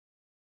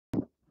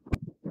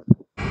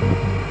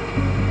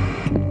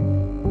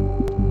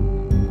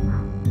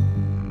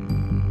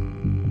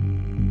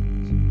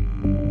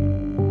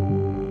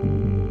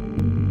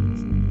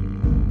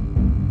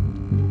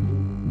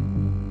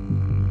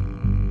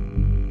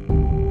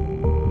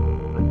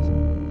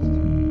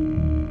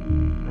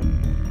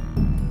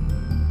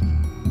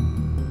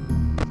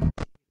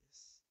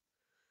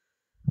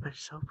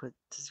hope it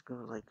doesn't go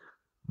like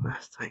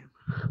last time.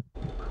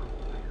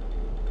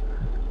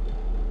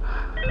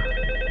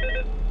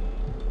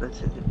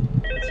 Let's end it.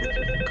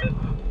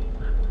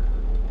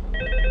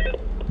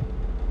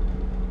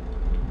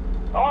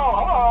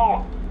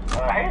 Hello.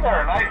 Hey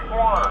there, Night 4.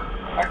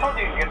 I told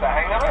you to get the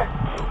hang of it.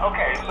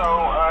 Okay, so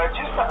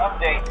just to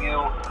update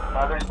you,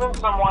 there's been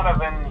somewhat of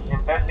an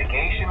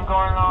investigation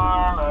going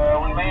on.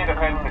 We may end up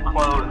having to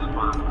close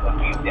for a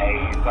few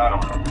days. I don't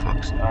know.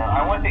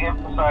 I want to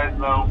emphasize,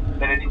 though,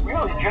 that it's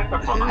really just a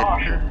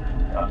precaution.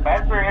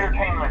 Fazbear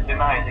Entertainment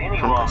denies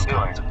any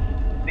wrongdoing.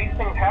 These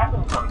things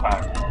happen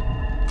sometimes.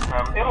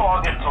 It'll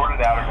all get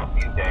sorted out in a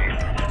few days.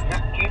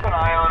 Just keep an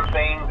eye on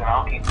things, and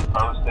I'll keep you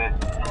posted.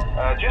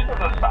 Just as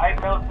a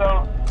side note,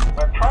 though,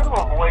 try to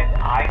avoid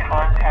eye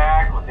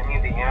contact with any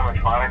of the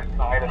animatronics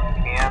side if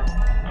you can.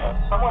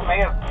 Someone may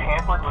have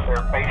tampered with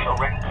their facial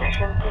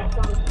recognition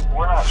systems.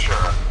 We're not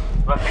sure.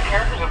 But the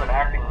characters have been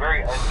acting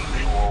very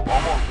unusual,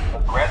 almost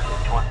aggressive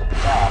towards the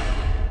staff.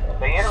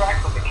 They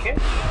interact with the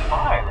kids just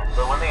fine,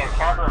 but when they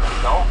encounter an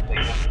adult, they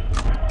just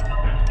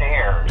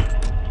stare.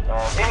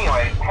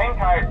 Anyway, hang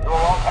tight. We'll